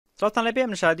سڵاتان لەبێ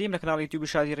من شادیم لە کەناڵی یوتیوب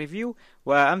شادی ریڤیو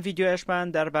و ئەم ڤیدیۆیەشمان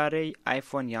دەربارەی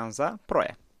آیفۆن 11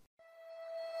 پرۆیە.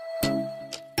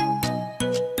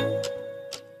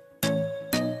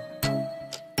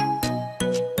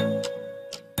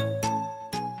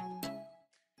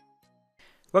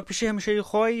 وەک پشی هەمیشەی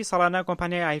خۆی ساڵانە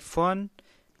کۆمپانیای آیفۆن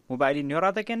موبایلی نوێ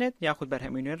ڕادەگەنێت یاخود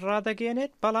بەرهەمی نوێ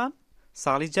ڕادەگەێنێت، بەڵام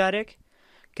ساڵی جارێک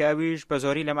کە ئەویش بە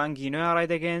زۆری لە مانگی نوێ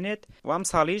ڕایدەگەێنێت و ئەم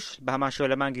ساڵیش بە هەماشەوە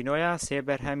لە مانگی نوێیە سێ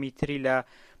بەرهەمی تری لە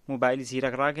موبایلی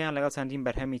زیرەک ڕاگەیان لەگەڵ چەندین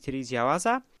بەرهەمی تری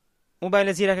جیاوازە.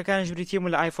 موبایلە زیرەکەکانش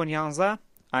بریتیبوون لە آیفۆن 11،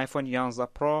 آیفۆن 11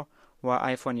 پرۆ و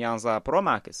آیفۆن 11 پرۆ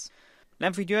ماکس.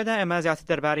 لەم ڤیدیۆدا ئێمە زیاتر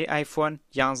دەربارەی آیفۆن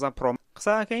 11 پرۆ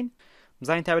قسە دەکەین،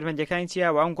 بزانین تابلمەندیەکانی چییە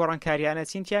و ئەم گۆڕانکاریانە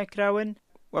چین تیا کراون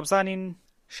و بزانین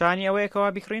شانی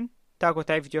ئەوەیەکەوە بیکڕین تا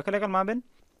کۆتایی ڤیدیۆکە لەگەڵمان بن.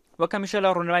 وەک هەمیشە لە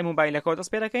ڕوونەمای موبایلەکەەوە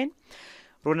دەست پێ دەکەین.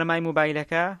 ڕوونەمای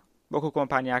موبایلەکە وەکو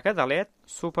کۆمپانیاکە دەڵێت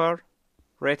سوپەر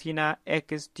ڕێتینا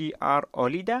XDR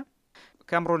OLED،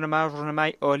 کەم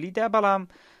ڕوونەمای OLED، بەڵام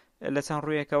لە چەند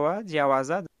ڕوویەکەوە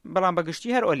جیاوازە، بەڵام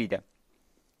بەگشتی هەر OLED.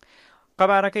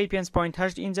 قەبارەکەی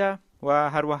 5.8 ئینجە و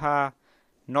هەروەها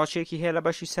نۆچێکی هەیە لە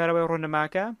بەشی سەرەوەی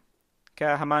ڕوونەماکە کە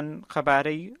هەمان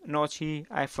قەبارەی نۆچی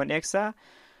آیفۆن Xە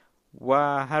و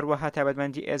هەروەها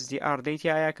تایبەتمەندی SDR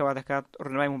دەیتایە کەوا دەکات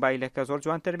ڕوونەمای موبایلەکە زۆر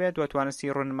جوانتر بێت و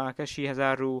توانستی ڕوونەماکەشی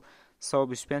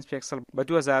 1125 پێکسل بە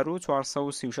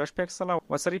 2436 پێکسلە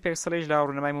و سەری پێکسلێش لە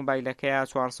ڕوونەمای موبایلەکەیە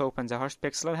 458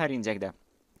 پێکسل هەر ئینجێکدا.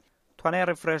 توانای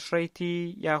ڕفرێش ڕێیتی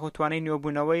یاخود توانای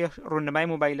نوێبوونەوەی ڕوونەمای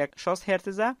موبایلەکە 60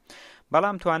 هێرتزە،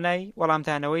 بەڵام توانای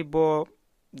وەڵامدانەوەی بۆ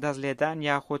دەستلێدان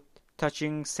یاخود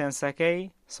تەچینگ سێنسەکەی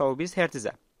 120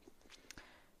 هێرتزە.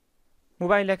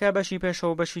 موبایلەکە بەشی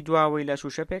پێشەوە بەشی دواوەی لە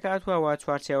شوشە پێکاتوە و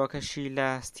چوارچێوەکەشی لە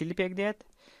ستیل پێک دێت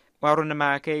و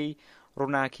ڕوونەماکەی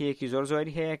ڕووناکیەکی زۆر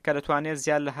زۆری هەیە کە دەتوانێت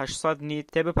زیاد لە 800 نیت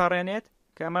تێبپەڕێنێت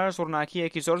کە ئەمەش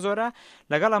ڕووناکیەکی زۆر زۆرە.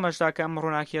 لەگەڵ ئەمەشدا کە ئەم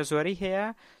ڕووناکیە زۆری هەیە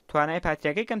توانای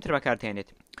پاتریەکەی کەمتر بەکاردێنێت.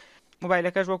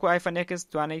 موبایلەکەش وەکو آیفۆن X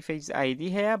توانای فەیز ID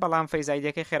هەیە، بەڵام فەیز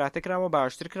ID-یەکەی خێراتر کراوە،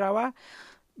 باشتر کراوە،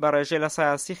 بە ڕێژەی لە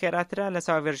سایاسی خێراترە لە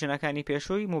چاو ڤێرژنەکانی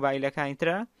پێشووی موبایلەکانی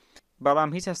ترە، بەڵام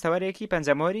هیچ هەستەوەرێکی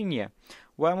پەنجەمۆری نییە.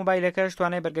 و موبایلەکەش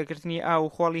توانای بەرگەگرتنی ئاو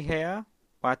و خۆڵی هەیە،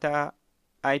 واتە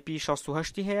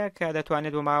IP68 هەیە کە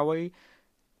دەتوانێت بۆ ماوەی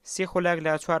 30 خولەک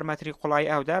لە 4 مەتری قوڵای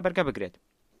ئاودا بەرگە بگرێت.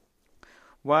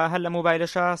 و هەر لە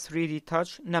موبایلەشە 3D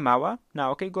Touch نەماوە،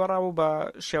 ناوەکەی گۆڕاوە بە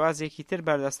شێوازێکی تر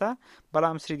بەردەستە،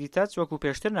 بەڵام 3D Touch وەکو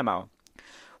پێشتر نەماوە.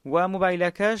 و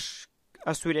موبایلەکەش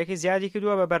ئەستوورەکەی زیادی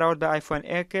کردووە بە بەراورد بە آیفۆن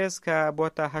X کە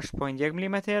بۆتە 8.1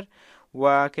 میلیمەتر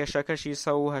و کێشەکەشی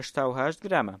 188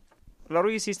 گرامە. لە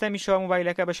ڕووی سیستەمیشەوە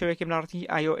موبایلەکە بە شێوەیەکی بنەڕەتی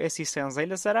iOS 13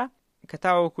 لەسرە کە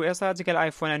تاوەکو ئێستا جگەل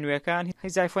آیفۆنە نوێەکان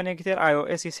هیچ آیفۆنێکی تر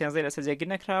iOS 13 لەسەر جێگیر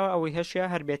نەکراوە، ئەوەی هەشیە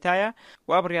هەر بێتایە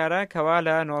و بڕیارە کەوا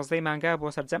لە 19 مانگا بۆ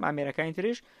سەرجەم ئامێرەکانی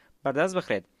تریش بەردەست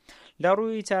بخرێت. لە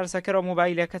ڕووی چارەسەرکەرەوە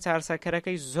موبایلەکە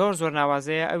چارەسەرکەرەکەی زۆر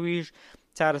ناوازەیە، ئەویش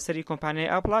چارەسەری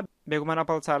کۆمپانیای ئەپڵە. بێگومان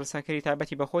ئەپڵ چارەسەرکەری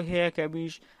تایبەتی بەخۆی هەیە کە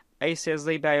ئەویش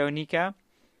A13 بایۆنیکە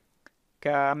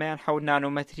کە ئەمەیان 7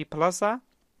 نانۆمەتری پلەسە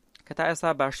کە تا ئێستا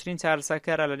باشترین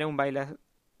چارەسەرکەرە لە نێو موبایلە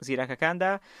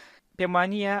زیرەکەکاندا. پێم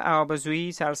وانییە ئاوا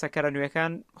بەزوویی چارەسەرکەرە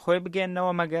نوێەکان خۆی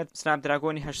بگەێنەوە مەگەر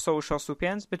سناپدراگۆنی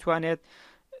 865 بتوانێت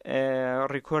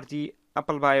ڕیکۆردی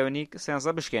ئەپڵ بایۆنیک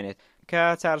 13 بشکێنێت کە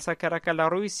چارەسەرکەرەکە لە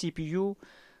ڕووی CPU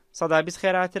 120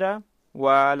 خێراترە و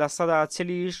لە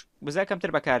 140 بزە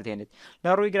کەمتر بەکاردێنێت.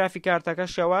 لە ڕووی گرافیک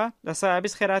کارتەکەشەوە لە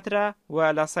 120 خێراترە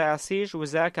و لە 130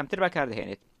 وزە کەمتر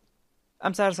بەکاردێنێت.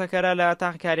 ئەم چارەسەرکەرە لە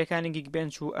تاقیکاریەکانی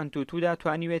گیگبێنچ و ئەنتوتودا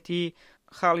توانیوێتی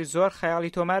خاڵی زۆر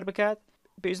خەیاڵی تۆمار بکات.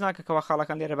 پێویست ناکەکەوە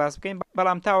خاڵەکان لێرە باز بکەین،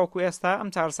 بەڵام تاوەکو ئێستا ئەم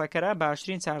چارەسەرکەرە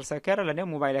باشترین چارەسەرکەرە لە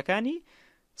نێو موبایلەکانی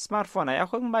سمارتفۆنە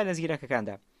یاخود موبایلە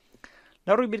زیرەکەکاندا.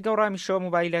 لە ڕووی بیرگە و ڕامیشەوە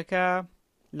موبایلەکە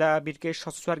لە بیرگەی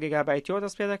 64 گیگابایتیەوە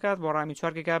دەست پێ دەکات بۆ ڕامی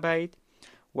 4 گیگابایت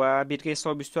و بیرگەی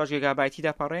 128 گیگابایتی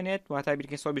دەپەڕێنێت، واتە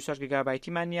بیرگەی 128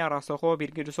 گیگابایتیمان نییە، ڕاستەوخۆ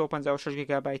بیرگەی 256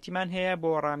 گیگابایتیمان هەیە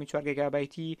بۆ ڕامی 4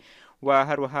 گیگابایتی و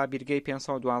هەروەها بیرگەی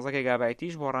 512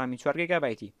 گیگابایتیش بۆ ڕامی 4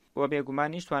 گیگابایتی و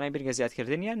بێگومانیش توانای بیرگە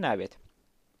زیادکردنیان نابێت.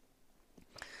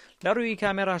 لە ڕووی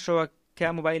کامێراشەوە کە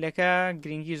موبایلەکە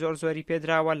گرنگی زۆری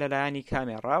پێدراوە لەلایەنی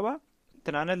کامێراوە،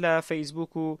 تەنانەت لە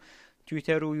فەیسبوک و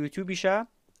تویتەر و یوتیوبیشە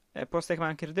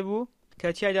پۆستێکمان کردبوو کە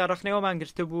تیایدا ڕخنەوەمان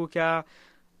گرتبوو کە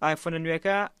آیفۆنە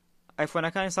نوێەکە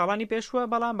ئایفۆنەکانی ساڵانی پێشووە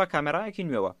بەڵام بە کامێرایەکی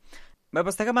نوێوە.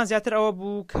 مەبەستەکەمان زیاتر ئەوە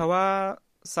بوو کەوا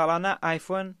ساڵانە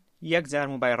آیفۆن یەک جار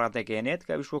موبایل ڕادەگەێنێت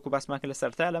کە ویش وەکو باسماکە لە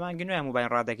سەرتا لە مانگی نوێ موبایل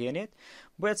ڕادەگەێنێت،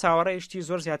 بۆیە چاوەڕێیشتی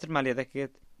زۆر زیاترمان لێ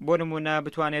دەکرێت. بۆ نمونە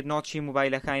بتوانێت نۆچی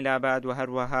موبایلەکانی لابات و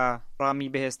هەروەها ڕامی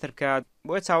بەهێزتر بکات،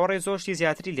 بۆیە چاوەڕێی زۆرشتی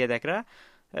زیاتری لێ دەکرا،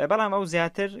 بەڵام ئەو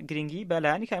زیاتر گرنگی بە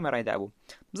لایەنی کامێرایدا بوو.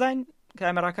 بزانین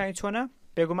کامێراکانی چۆنە؟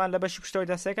 بێگومان لە بەشی پشتەوەی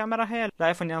دەستەی کامێرا هەیە لە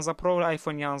آیفۆن 11 پرۆ و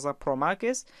آیفۆن 11 پرۆ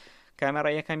ماکس.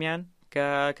 کامێرا یەکەمیان کە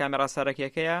کامێرا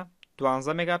سەرەکیەکەیە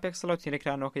 12 مگاپیکسل و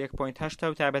تیرەکرانەوەکە 1.8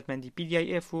 و تایبەتمەندی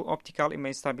PDIF و ئۆپتیکال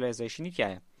ئیمەج ستابیلایزیشنی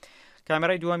تایە.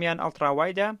 کامێرای دووەمیان ئەڵترا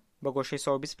وایدە بە گۆشەی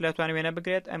 120 پلاتوانی وێنە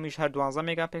بگرێت، ئەمیش هەر 12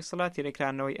 مگاپیکسلە،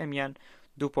 تیرەکرانەوەی ئەمیان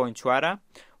 2.4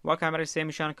 و کامێرای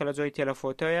سێمیشان کە لە جۆی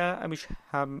تێلەفۆتۆیە،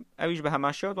 ئەویش بە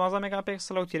هەماشەوە 12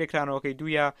 مگاپیکسلە و تیرەکرانەوەکەی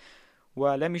دوویە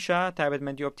و لەمیشە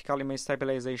تایبەتمەندی ئۆپتیکال ئیمەج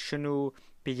ستابیلایزیشن و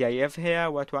PDIF هەیە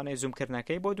و توانای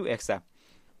زوومکردنەکەی بۆ 2x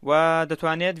و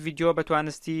دەتوانێت ڤیدیۆ بە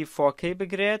توانستی 4K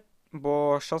بگرێت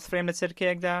بۆ 60 فریم لە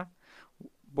چرکەیەکدا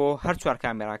بۆ هەر چوار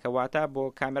کامێراکە، واتە بۆ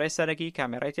کامێرای سەرەکی،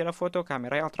 کامێرای تێلەفۆتۆ،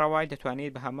 کامێرای ئەڵتراوای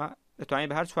دەتوانێت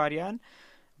بە هەر چواریان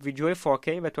ڤیدیۆی 4K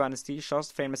بە توانستی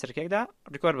 60 فریم لە چرکەیەکدا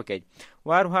ڕیکۆرد بکەیت.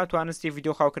 وهروها توانستی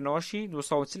ڤیدیۆ خاوکردنەوەشی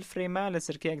 240 فریمە لە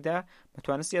چرکەیەکدا بە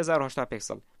توانستی 1080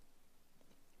 پیکسل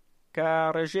کە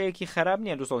ڕێژەیەکی خراپ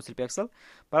نییە 240 پیکسل،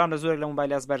 بەڵام لە زۆرێک لە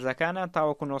موبایل بەرزەکانە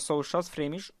تاوەکو 960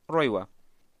 فریمیش ڕۆیوە.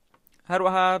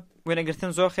 هەروەها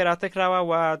وێنەگرتن زۆر خێراتە کراوە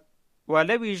و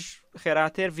لەویش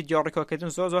خێراتر ڤیدیۆ ڕیکۆردکردن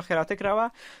زۆر خێراتە کراوە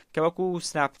کە وەکو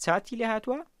سناپچاتی لێ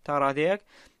هاتووە تا ڕادەیەک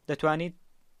دەتوانیت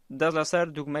دەست لەسەر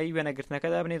دوگمەی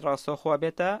وێنەگرتنەکەدا بنیت ڕاستەوخوا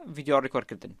بێتە ڤیدیۆ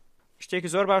ڕیکۆردکردن. شتێکی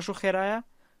زۆر باش و خێرایە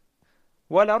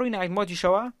و لە ڕووی نایت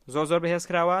مۆدیشەوە زۆر بەهێز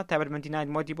کراوە، تایبەتمەندی نایت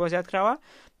مۆدی بۆ زیاد کراوە،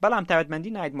 بەڵام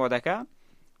تایبەتمەندی نایت مۆدەکە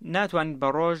ناتوانیت بە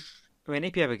ڕۆژ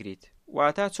وێنەی پێ بگریت،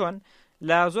 واتە چۆن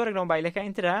لە زۆرێک لە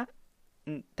مۆبایلەکانی ترە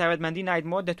تایبەتمەندی نایت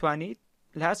مۆد دەتوانیت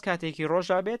لە هەست کاتێکی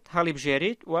ڕۆژا بێت هەڵی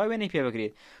بژێریت و وێنەی پێ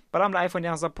بگریت، بەڵام لە آیفۆن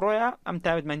 11 پرۆیە ئەم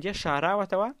تایبەتمەندیە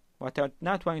شاراوەتەوە، واتە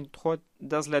ناتوانیت خۆت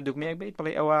دەست لە دوگمەیەک بیت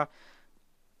بڵێ ئەوە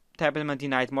تایبەتمەندی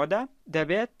نایت مۆدە،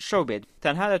 دەبێت شەو بێت،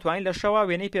 تەنها دەتوانیت لە شەوە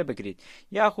وێنەی پێ بگریت،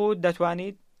 یاخود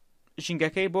دەتوانیت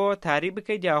ژینگەکەی بۆ تاری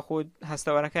بکەیت، یاخود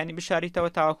هەستەوەرەکانی بشاریتەوە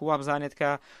تاوەکو وابزانێت کە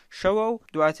شەوە و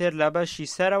دواتر لە بەشی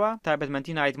سەرەوە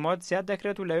تایبەتمەندی نایت مۆد زیاد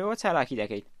دەکرێت و لەوێەوە چالاکی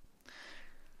دەکەیت.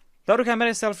 دەڕوو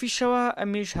کامێرای سەلفیشەوە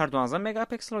ئەمیش هەر 12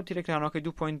 مگاپیکسل و تیرەکرانەوەکەی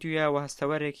 2.2 و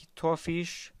هەستەوەرێکی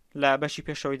تۆفیش لە بەشی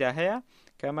پێشەوەیدا هەیە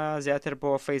کە ئەمە زیاتر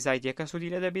بۆ فەیزایدیەکە سوودی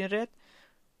لە دەبینرێت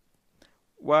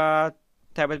و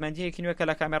تایبەتمەندیەکی نوێ کە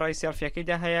لە کامێرای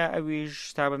سێلفیەکەیدا هەیە ئەویش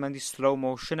تایبەتمەندی سلۆ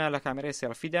مۆشنە لە کامێرای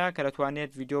سێلفیدا کە دەتوانێت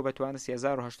ڤیدیۆ بە توانستی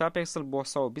 1080 پیکسل بۆ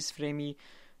 120 فریمی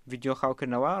ڤیدیۆ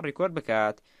خاوکردنەوە ڕیکۆرد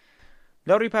بکات.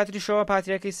 لە ڕووی پاتریشەوە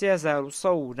پاتریەکەی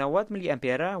 3190 ملی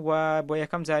ئەمپێرە و بۆ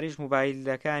یەکەم جاریش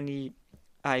موبایلەکانی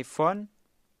آیفۆن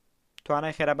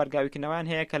توانای خێرا بەرگاویکردنەوەیان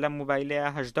هەیە کە لە موبایلەیە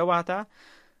 18 واتە،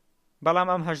 بەڵام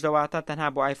ئەم 18 واتە تەنها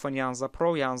بۆ آیفۆن 11 پرۆ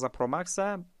و 11 پرۆ ماکسە،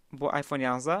 بۆ آیفۆن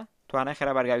 11 توانای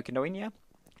خێرا بەرگاویکردنەوەی نییە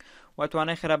و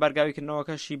توانای خێرا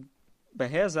بەرگاویکردنەوەکەشی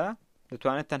بەهێزە،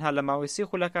 دەتوانێت تەنها لە ماوەی 30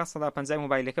 خولەکە 150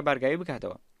 موبایلەکە بەرگاوی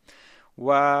بکاتەوە و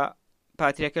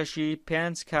پاتریەکەشی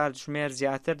 5 کاتژمێر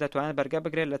زیاتر دەتوانێت بەرگە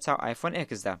بگرێت لە چاو آیفۆن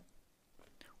ئێکسدا.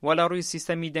 و لە ڕووی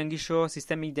سیستەمی دەنگیشەوە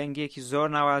سیستەمی دەنگیەکی زۆر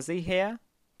ناوازەی هەیە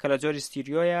کە لە جۆری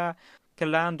ستیریۆیە کە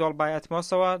لەلایەن دۆڵبای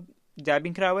ئەتمۆسەوە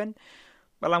دابین کراون،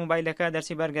 بەڵام موبایلەکە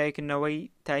دەرچی بەرگاویکردنەوەی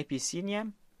تایپی سی نییە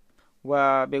و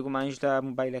بێگومانیش لە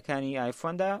موبایلەکانی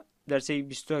آیفۆندا دەرچەی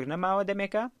 20 نەماوە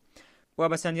دەمێکە و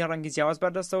بە چەندین ڕەنگی جیاواز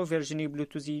بەردەستە و ڤێرژنی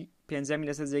بلوتوزی 5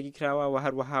 لەسەر جێگی کراوە و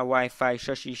هەروەها وایفای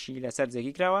 6 لەسەر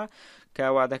جێگی کراوە کە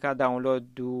وا دەکات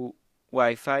داونلۆد و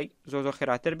وایفای زۆر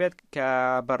خێراتر بێت کە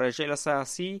بە ڕێژەی لە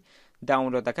ساسی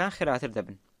داونلۆدەکان خێراتر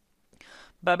دەبن.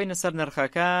 بابینە سەر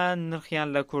نرخەکان، نرخیان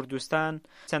لە کوردستان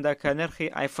چەندە کە نرخی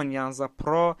آیفۆن 11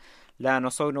 پرۆ لە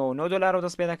 999 دلار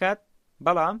دەست پێ دەکات،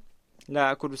 بەڵام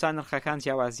لە کوردستان نرخەکان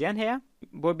جیاوازیان هەیە.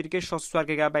 بۆ بیرگەی 64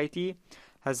 گیگابایتی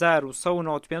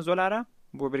 1195 دلارە،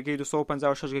 بۆ بیرگەی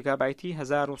 256 گیگابایتی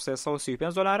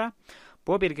 1335 دلارە،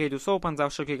 بۆ بیرگەی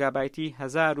 256 گیگابایتی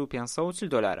 1540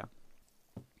 دلارە.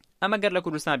 ئەمە گەر لە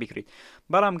کوردستان بکریت،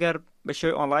 بەڵام گەر بە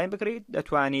شێوەی ئۆنلاین بکریت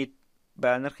دەتوانیت بە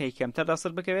نرخی کەمتر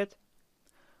دەستر بکەوێت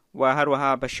و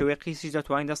هەروەها بە شێوەی قیسیش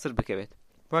دەتوانیت دەستر بکەوێت.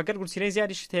 و گەر گورچینەی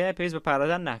زیادیشت هەیە پێویست بە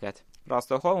پارەدان ناکات،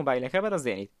 ڕاستەوخۆ موبایلەکە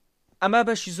بەدەستدێنیت. ئەمە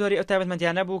بەشی زۆری ئەو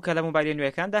تایبەتمەندیانە بوو کە لە موبایلە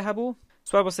نوێیەکاندا هەبوو.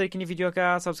 سوپاس بۆ سەرکردنی ڤیدیۆکە،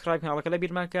 سابسکرایب کاناڵەکە لە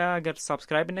بیر مەکە، گەر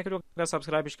سابسکرایب نەکردو گەر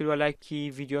سابسکرایبش کردووە لایکی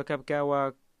ڤیدیۆکە بکەوە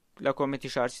لە کۆمنتی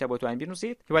شارچیتە بۆ توانین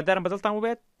بنووسیت. هیوادارم بەدڵتان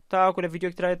بێت. تاوەکو لە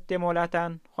ڤیدیۆکترا تێمە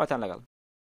وڵاتان خواتان لەگەڵ.